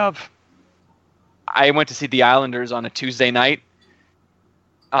StubHub day of. I went to see the Islanders on a Tuesday night.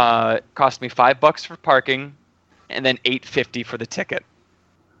 Cost me $5 for parking, and then $8.50 for the ticket.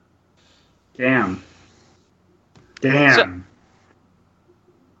 Damn.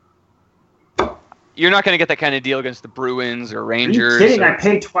 You're not going to get that kind of deal against the Bruins or Rangers. Are you kidding?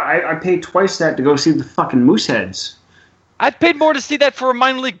 I paid twice that to go see the fucking Mooseheads. I've paid more to see that for a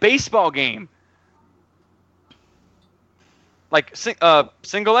minor league baseball game. Like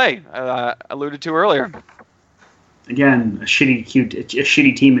single A, alluded to earlier. Again, a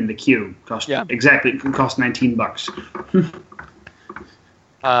shitty team in the queue cost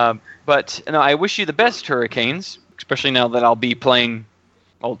 $19. But I wish you the best, Hurricanes, especially now that I'll be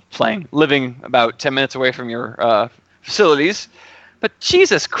living about 10 minutes away from your facilities. But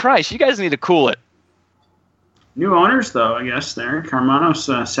Jesus Christ, you guys need to cool it. New owners, though, I guess. There,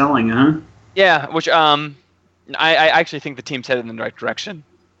 Carmano's selling, huh? Yeah, which I actually think the team's headed in the right direction.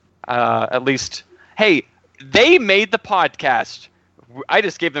 At least, hey, they made the podcast. I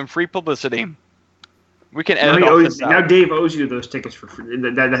just gave them free publicity. We can edit all this out. Now Dave owes you those tickets for free.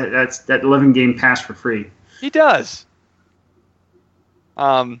 That's that 11-game pass for free. He does.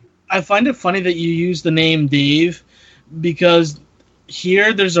 I find it funny that you use the name Dave because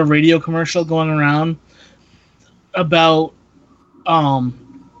here there's a radio commercial going around about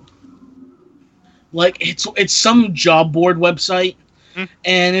like it's some job board website,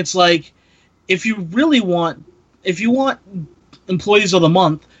 and it's like if you want employees of the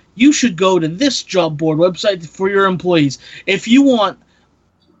month, you should go to this job board website for your employees. If you want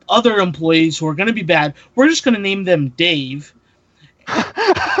other employees who are going to be bad, we're just going to name them Dave.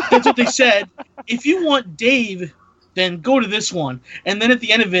 That's what they said. If you want Dave, then go to this one. And then at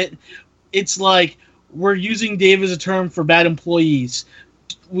the end of it, it's like we're using Dave as a term for bad employees.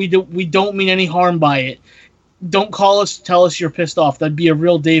 We don't mean any harm by it. Don't call us, tell us you're pissed off. That'd be a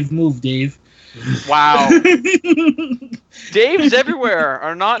real Dave move, Dave. Wow. Daves everywhere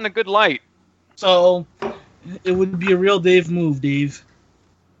are not in a good light. So it would be a real Dave move, Dave.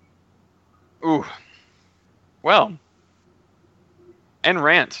 Ooh. Well. And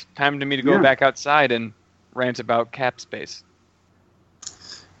rant. Time to me to go back outside and rant about cap space.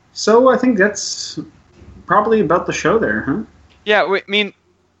 So I think that's probably about the show there, huh? Yeah, I mean,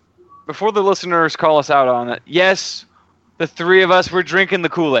 before the listeners call us out on it, yes, the three of us were drinking the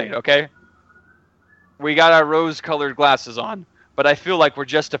Kool-Aid, okay? We got our rose-colored glasses on, but I feel like we're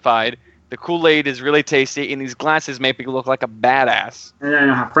justified. The Kool-Aid is really tasty, and these glasses make me look like a badass.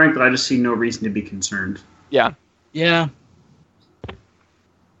 And frankly, I just see no reason to be concerned. Yeah. Yeah.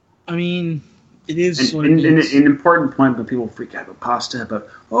 I mean, it is an important point when people freak out about Pasta, about,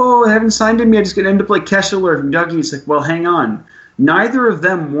 I haven't signed him yet, he's going to end up like Kessler and Dougie. It's like, well, hang on. Neither of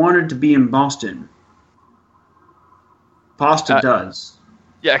them wanted to be in Boston. Pasta does.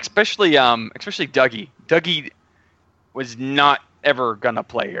 Yeah, especially Dougie. Dougie was not ever going to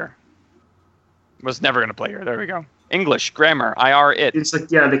play here. Was never going to play here. There we go. English, grammar, IR, it. It's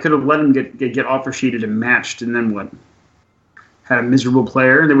like, yeah, they could have let him get offer sheeted and matched, and then what? had a miserable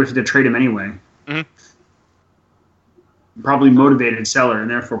player, they would have to trade him anyway. Mhm. Probably motivated seller, and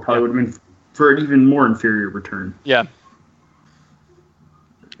therefore probably would have been for an even more inferior return. Yeah.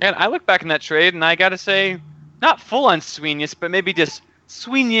 And I look back in that trade, and I gotta say, not full on Sweeney, but maybe just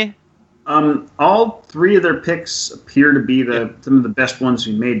Sweeney. All three of their picks appear to be some of the best ones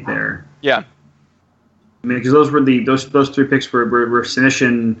we made there. Yeah. I mean, because those were those three picks were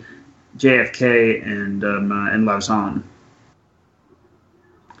Senishin, JFK, and Lauzon.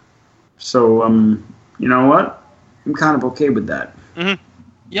 So you know what? I'm kind of okay with that. Mm-hmm.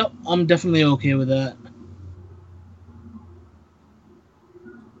 Yep, I'm definitely okay with that.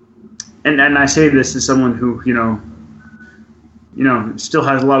 And I say this as someone who still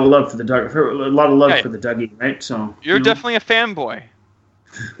has a lot of love for the Hey. for the Dougie, right? So You're definitely a fanboy.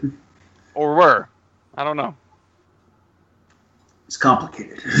 Or were. I don't know. it's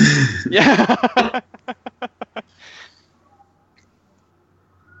complicated. Yeah.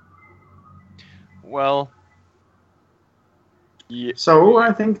 Well. Yeah. So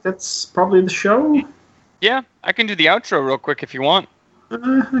I think that's probably the show. Yeah, I can do the outro real quick if you want.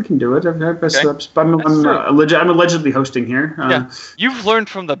 I can do it. I'm true. allegedly hosting here. Yeah. You've learned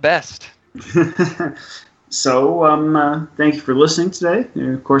from the best. So thank you for listening today.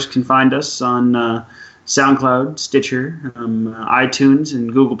 You, of course, can find us on SoundCloud, Stitcher, iTunes,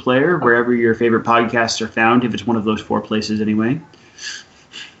 and Google Play, or wherever your favorite podcasts are found, if it's one of those four places anyway.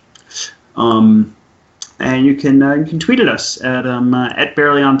 And you can tweet at us at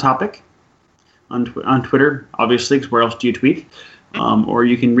Barely On Topic on Twitter, obviously, because where else do you tweet? Or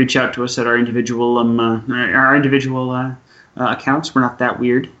you can reach out to us at our individual accounts. We're not that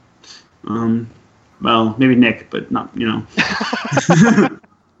weird. Well, maybe Nick, but not, And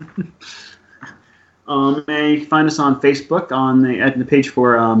you can find us on Facebook at the page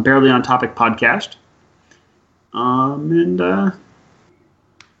for Barely On Topic podcast.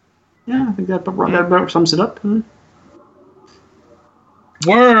 Yeah, I think that about sums it up.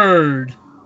 Word.